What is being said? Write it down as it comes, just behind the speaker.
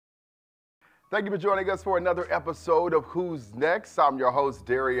Thank you for joining us for another episode of Who's Next. I'm your host,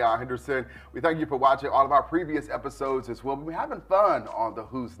 Derrion Henderson. We thank you for watching all of our previous episodes as well. We're having fun on the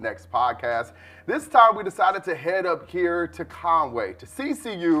Who's Next podcast. This time we decided to head up here to Conway, to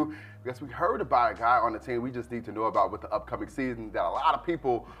CCU, because we heard about a guy on the team we just need to know about with the upcoming season that a lot of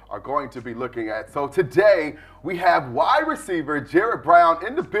people are going to be looking at. So today we have wide receiver Jared Brown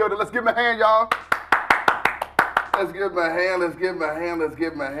in the building. Let's give him a hand, y'all. Let's give him a hand, let's give him a hand, let's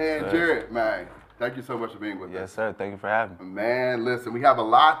give him a hand. Sir. Jared, man, thank you so much for being with us. Yes, sir. Thank you for having me. Man, listen, we have a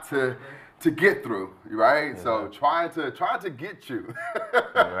lot to get through, right? Yeah. So trying to get you.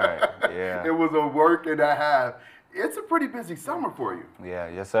 Right, yeah. It was a work and a half. It's a pretty busy summer for you. Yeah,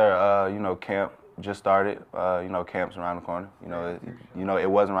 yes, sir. Camp just started. Camp's around the corner.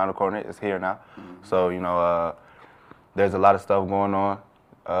 It wasn't around the corner. It's here now. Mm-hmm. So, there's a lot of stuff going on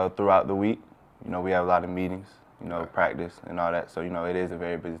throughout the week. We have a lot of meetings. Practice and all that. So, it is a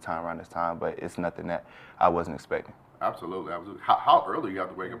very busy time around this time, but it's nothing that I wasn't expecting. Absolutely, absolutely. How early do you have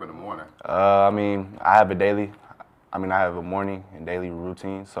to wake up in the morning? I have a morning and daily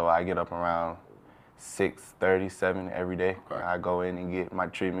routine, so I get up around 6:30, 7 every day. Okay. I go in and get my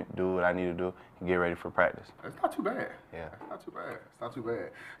treatment, do what I need to do, and get ready for practice. It's not too bad. Yeah. It's not too bad. It's not too bad.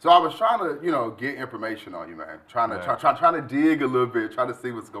 So I was trying to, get information on you, man. Trying to dig a little bit, trying to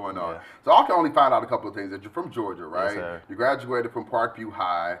see what's going on. Yeah. So I can only find out a couple of things. That you're from Georgia, right? Yes, sir. You graduated from Parkview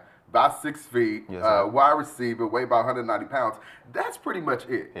High, about 6 feet, yes, wide receiver, weigh about 190 pounds. That's pretty much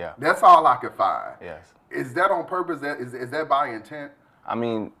it. Yeah. That's all I could find. Yes. Is that on purpose? Is that by intent? I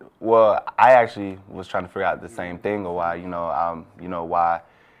actually was trying to figure out the same thing, or why, why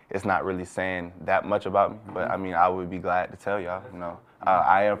it's not really saying that much about me. But I would be glad to tell y'all.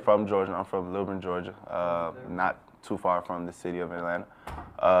 I am from Georgia. I'm from Lilburn, Georgia, not too far from the city of Atlanta.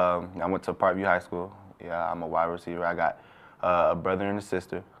 I went to Parkview High School. Yeah, I'm a wide receiver. I got a brother and a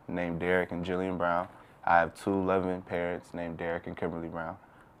sister named Derek and Jillian Brown. I have two loving parents named Derek and Kimberly Brown.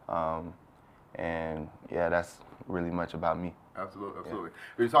 And yeah, that's really much about me. Absolutely, absolutely.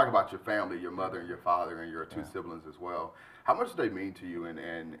 Yeah. You talk about your family, your mother and your father and your two siblings as well. How much do they mean to you,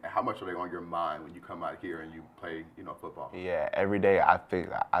 and how much are they on your mind when you come out here and you play, football? Yeah, every day I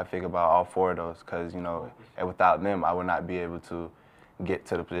think about all four of those, because and without them I would not be able to get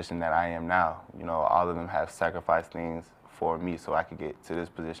to the position that I am now. All of them have sacrificed things for me so I could get to this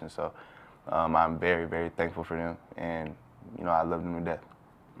position. So I'm very, very thankful for them, and I love them to death.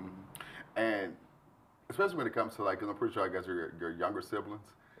 Mm-hmm. And especially when it comes to, because I'm pretty sure I guess your younger siblings.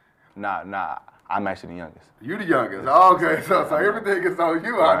 Nah, I'm actually the youngest. You the youngest. Oh, okay, so everything is on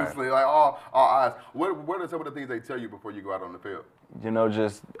you, right. Honestly, like all eyes. What are some of the things they tell you before you go out on the field?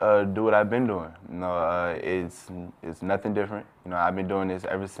 Just do what I've been doing. It's nothing different. I've been doing this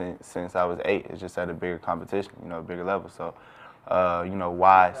ever since I was 8. It's just at a bigger competition, a bigger level. So,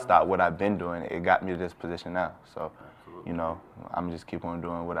 why stop what I've been doing? It got me to this position now. So, absolutely. I'm just keep on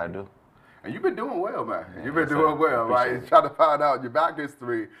doing what I do. And you've been doing well, man. Yeah, you've been doing well, right? Trying to find out your back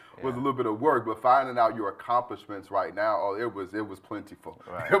history was a little bit of work, but finding out your accomplishments right now, it was plentiful.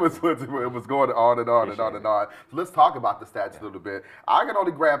 Right. It was plentiful. It was going on and on and on and on. So let's talk about the stats a little bit. I can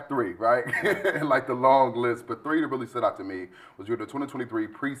only grab 3, right? Like the long list, but 3 that really stood out to me was you're the 2023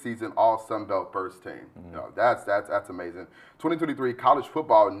 preseason All Sun Belt first team. Mm-hmm. That's amazing. 2023 College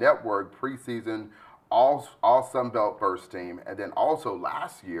Football Network preseason All Sun Belt first team, and then also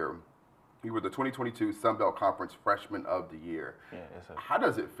last year, you were the 2022 Sun Belt Conference Freshman of the Year. Yeah, yes, sir. How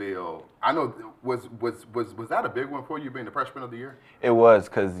does it feel? I know, was that a big one for you, being the Freshman of the Year? It was,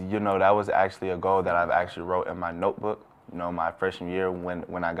 because, that was actually a goal that I've actually wrote in my notebook. My freshman year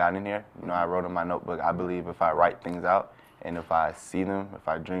when I got in here, I wrote in my notebook, I believe if I write things out and if I see them, if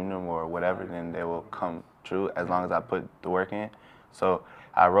I dream them or whatever, then they will come true as long as I put the work in. So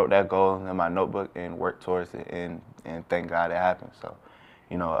I wrote that goal in my notebook and worked towards it, and thank God it happened. So,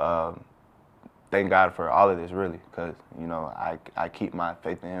 thank God for all of this, really, because, I keep my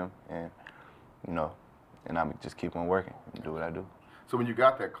faith in him, and, and I'm just keep on working and do what I do. So when you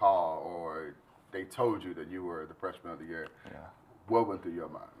got that call, or they told you that you were the Freshman of the Year, what went through your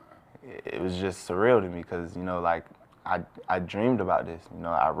mind, man? It was just surreal to me, because, I dreamed about this.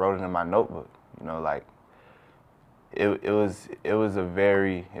 I wrote it in my notebook. It was a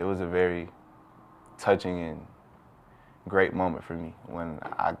very touching and great moment for me when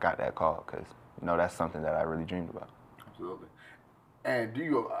I got that call, because that's something that I really dreamed about. Absolutely. And do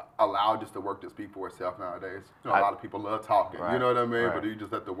you allow just the work to speak for itself nowadays? A lot of people love talking, right, you know what I mean? Right. But do you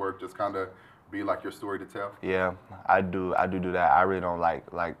just let the work just kind of be like your story to tell? Yeah, I do that. I really don't like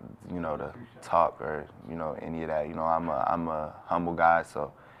to talk or any of that. I'm a humble guy,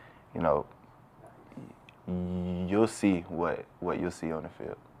 so you'll see what you'll see on the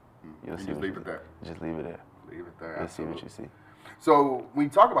field. You'll see. Just leave it there. Just leave it there. Leave it there. You'll see what you see. So when you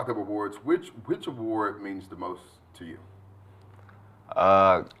talk about the awards, which award means the most to you?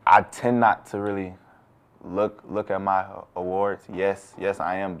 I tend not to really look at my awards. Yes,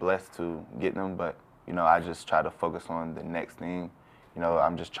 I am blessed to get them, but I just try to focus on the next thing.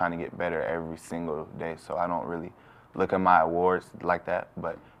 I'm just trying to get better every single day, so I don't really look at my awards like that,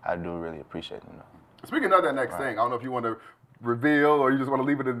 but I do really appreciate them. Speaking of that next thing, I don't know if you want to reveal or you just want to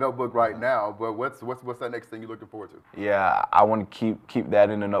leave it in the notebook right now, but what's that next thing you're looking forward to? Yeah, I want to keep that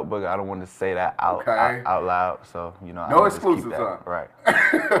in the notebook. I don't want to say that out loud, so no exclusives, huh? Right.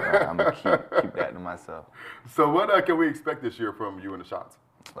 I'm gonna keep that to myself. So what can we expect this year from you and the Shots?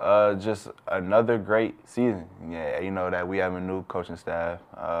 Just another great season. Yeah, that we have a new coaching staff.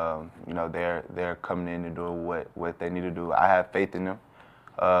 They're coming in to do what they need to do. I have faith in them.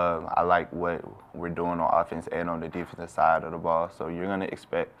 I like what we're doing on offense and on the defensive side of the ball. So you're gonna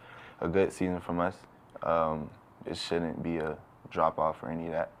expect a good season from us. It shouldn't be a drop off or any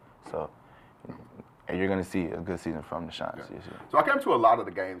of that. So. And you're going to see a good season from the Shots this year. So I came to a lot of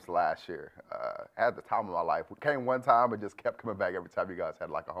the games last year. At the time of my life, we came one time and just kept coming back every time you guys had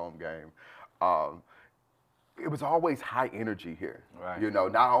like a home game. It was always high energy here. Right.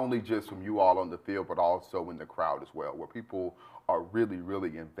 Not only just from you all on the field, but also in the crowd as well, where people are really,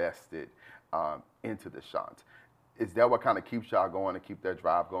 really invested into the Shots. Is that what kind of keeps y'all going and keep that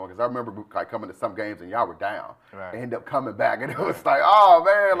drive going? Because I remember coming to some games and y'all were down, end up coming back, and it was like, oh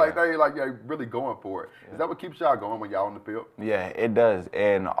man, they're really going for it. Is that what keeps y'all going when y'all on the field? Yeah, it does,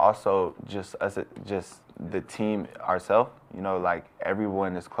 and also just us, just the team ourselves.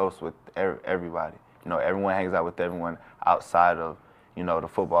 Everyone is close with everybody. Everyone hangs out with everyone outside of the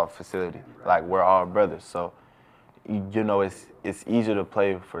football facility. Like we're all brothers, so it's easier to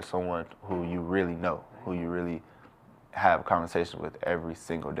play for someone who you really know, who you really have conversations with every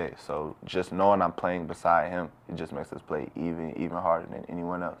single day. So just knowing I'm playing beside him, it just makes us play even harder than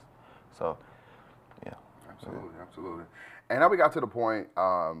anyone else. So, yeah. Absolutely. And now we got to the point,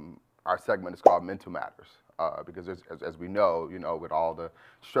 our segment is called Mental Matters. Because as we know, with all the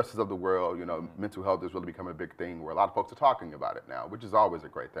stresses of the world, mental health is really becoming a big thing where a lot of folks are talking about it now, which is always a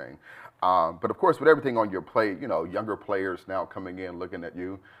great thing. But of course, with everything on your plate, younger players now coming in, looking at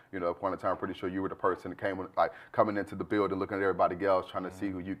you, at a point in time, I'm pretty sure you were the person that came, coming into the building, looking at everybody else, trying to see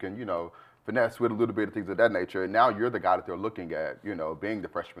who you can, finesse with a little bit of things of that nature. And now you're the guy that they're looking at, being the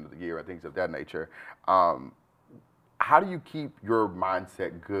freshman of the year and things of that nature. How do you keep your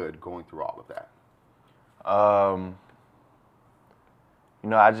mindset good going through all of that? I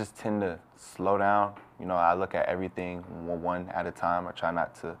just tend to slow down. I look at everything one at a time. I try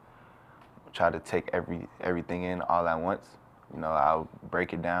not to take everything in all at once. I'll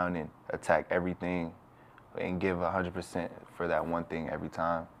break it down and attack everything and give 100% for that one thing every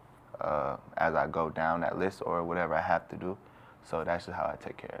time as I go down that list or whatever I have to do. So that's just how I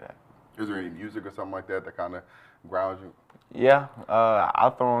take care of that. Is there any music or something like that that kind of grounds you? Yeah,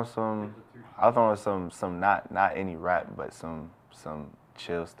 I'll throw on some not any rap, but some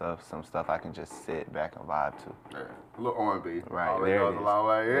chill stuff, some stuff I can just sit back and vibe to. Yeah, a little R&B. Right, there goes a long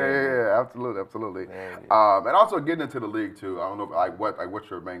way. Yeah, absolutely. And also getting into the league too. I don't know, what's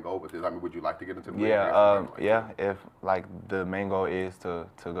your main goal with this? I mean, would you like to get into the league? If the main goal is to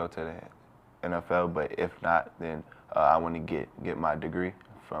go to the NFL, but if not, then I want to get my degree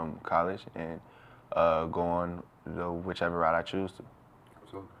from college and go on whichever route I choose to.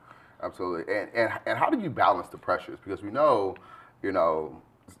 Absolutely. And how do you balance the pressures? Because we know,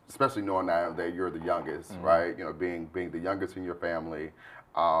 especially knowing now that you're the youngest, right? Being the youngest in your family,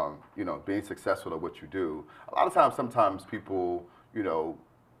 being successful at what you do. A lot of times, sometimes people,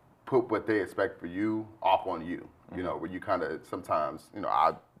 put what they expect for you off on you. Where you kind of sometimes,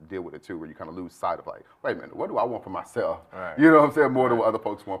 I deal with it too, where you kind of lose sight of wait a minute, what do I want for myself? Right. You know what I'm saying? More than what other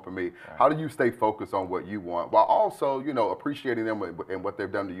folks want for me. Right. How do you stay focused on what you want while also, appreciating them and what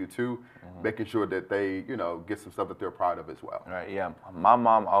they've done to you too, making sure that they, get some stuff that they're proud of as well? Right. Yeah. My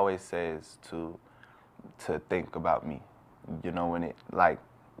mom always says to think about me. When it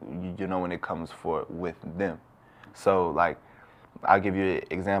comes with them. So I'll give you an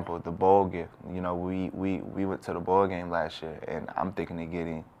example. The bowl gift. We went to the bowl game last year, and I'm thinking of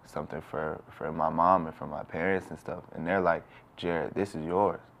getting something for my mom and for my parents and stuff. And they're like, Jared, this is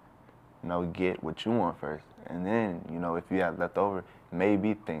yours. Get what you want first, and then if you have left over,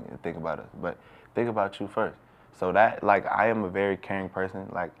 maybe think about us. But think about you first. So that I am a very caring person.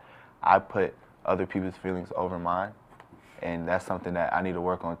 I put other people's feelings over mine, and that's something that I need to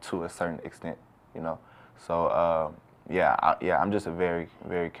work on to a certain extent. So. I'm just a very,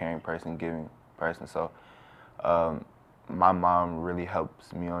 very caring person, giving person. So my mom really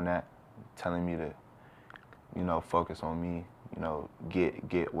helps me on that, telling me to, you know, focus on me, you know,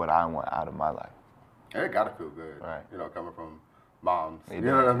 get what I want out of my life. And it gotta feel good, Right. you know, coming from moms. It You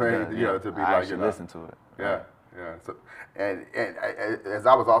know what I does, mean? it does, You know, yeah. to be I like, actually you know, listen to it. yeah, yeah. So, and as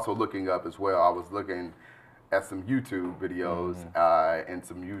I was also looking up as well, I was looking at some YouTube videos and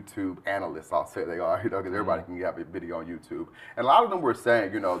some YouTube analysts. I'll say they are, you know, because everybody can have a video on YouTube. And a lot of them were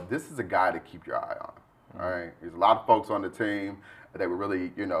saying, you know, this is a guy to keep your eye on. All right, there's a lot of folks on the team that were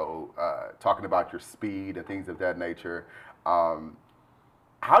really, you know, talking about your speed and things of that nature.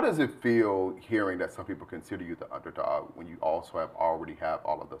 How does it feel hearing that some people consider you the underdog when you also already have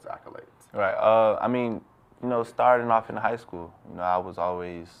all of those accolades? Right. I mean, you know, starting off in high school, you know, I was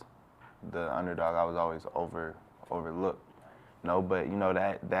always the underdog. I was always overlooked. You know, but you know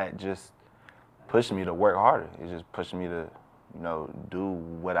that just pushed me to work harder. It just pushed me to, you know, do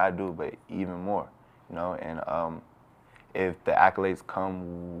what I do, but even more. You know, and if the accolades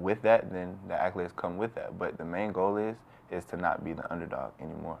come with that, then the accolades come with that. But the main goal is to not be the underdog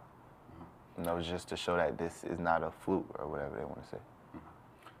anymore. You know, just to show that this is not a fluke or whatever they want to say.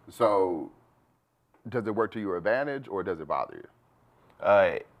 So, does it work to your advantage or does it bother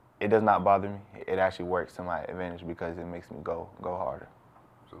you? It does not bother me. It actually works to my advantage because it makes me go harder.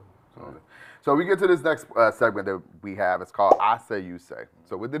 So we get to this next segment that we have. It's called I Say, You Say.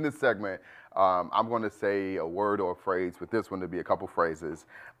 So within this segment, I'm going to say a word or a phrase. With this one, to be a couple phrases,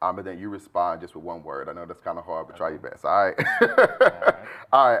 and then you respond just with one word. I know that's kind of hard, but try your best. All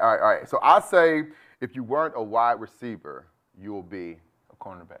right. All right. So I say, if you weren't a wide receiver, you'll be A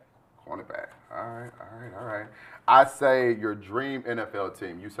cornerback. cornerback. All right. I say your dream NFL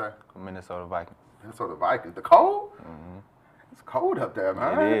team. You say Minnesota Vikings. Minnesota Vikings. The cold? It's cold up there,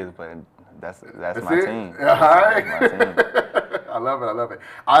 man. It is, but that's my it? team. All right. That's my team. I love it.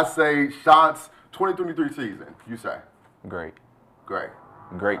 I say Shots 2023 season. You say Great. great.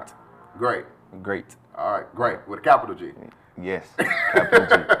 Great. Great. Great. All right, great. With a capital G. Yes.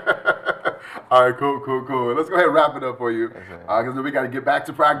 Capital G. All right, cool. Let's go ahead and wrap it up for you. Because we got to get back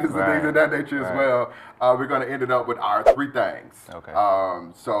to practice and things of that nature as well. We're going to end it up with our three things. Okay.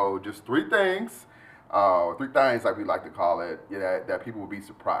 So just three things like we like to call it, that people will be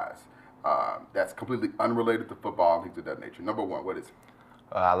surprised. That's completely unrelated to football and things of that nature. Number one, what is it?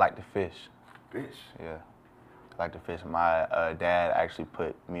 I like to fish. Fish. Yeah. I like to fish. My dad actually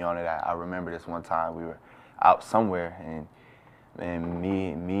put me on it. I remember this one time we were out somewhere and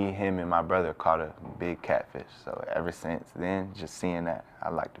me, him, and my brother caught a big catfish. So ever since then, just seeing that, I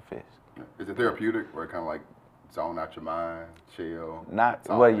like to fish. Is it therapeutic or kind of like zone out your mind, chill? Not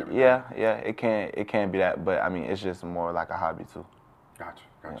talk well, and everything? yeah. It can be that, but I mean, it's just more like a hobby too. Gotcha.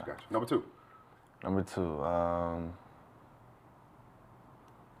 Number two. Number two,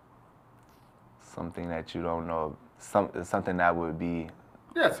 something that you don't know, something that would be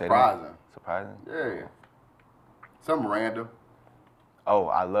Surprising. Surprising? Yeah. Something random. Oh,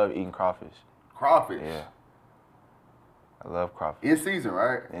 I love eating crawfish. Crawfish. Yeah. I love crawfish. In season,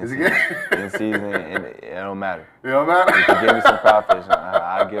 right? In Is it season. good? In season, and it don't matter. You know what I If you give me some crawfish,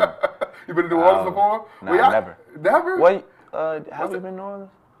 I'll give them. You been to New Orleans before? Nah, never. Never? Wait, have you been to New Orleans?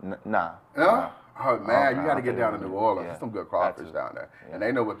 Nah. No? Oh, man, you got to I get down to think New Orleans. yeah. There's some good crawfish Got to. down there. Yeah. And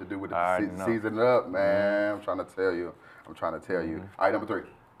they know what to do with it I to already know. season it up, man. I'm trying to tell you. All right, number three.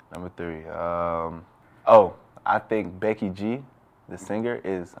 Number three, I think Becky G, the singer,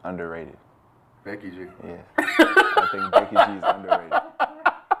 is underrated. Becky G. Yeah. I think Becky G is underrated.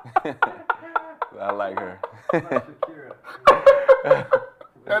 I like her.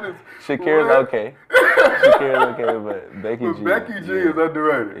 That is Shakira's okay. Shakira's okay, but Becky G. Becky G is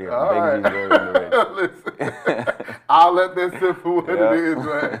underrated. Yeah, All Becky G is very underrated. Listen, I'll let that sit for what it is,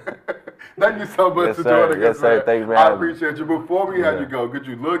 man. Thank you so much for joining us, man. Thank you for I having me. appreciate you. Before we have you go, could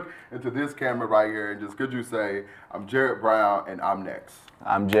you look into this camera right here and just could you say, I'm Jared Brown and I'm next?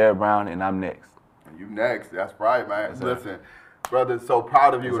 I'm Jared Brown and I'm next. And you next. That's right, man. Yes, Listen, brother, so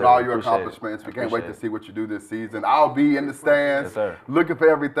proud of you and all your accomplishments. We can't wait to Appreciate it. see what you do this season. I'll be in the stands Yes, sir. looking for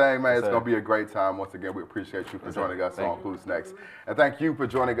everything, man. Yes, It's sir. going to be a great time. Once again, we appreciate you for Yes, sir. joining us Thank on you. Who's Next. And thank you for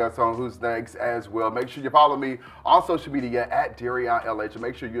joining us on Who's Next as well. Make sure you follow me on social media at Derrion LH. And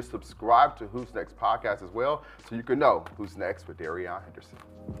make sure you subscribe to Who's Next podcast as well so you can know who's next with Derrion Henderson.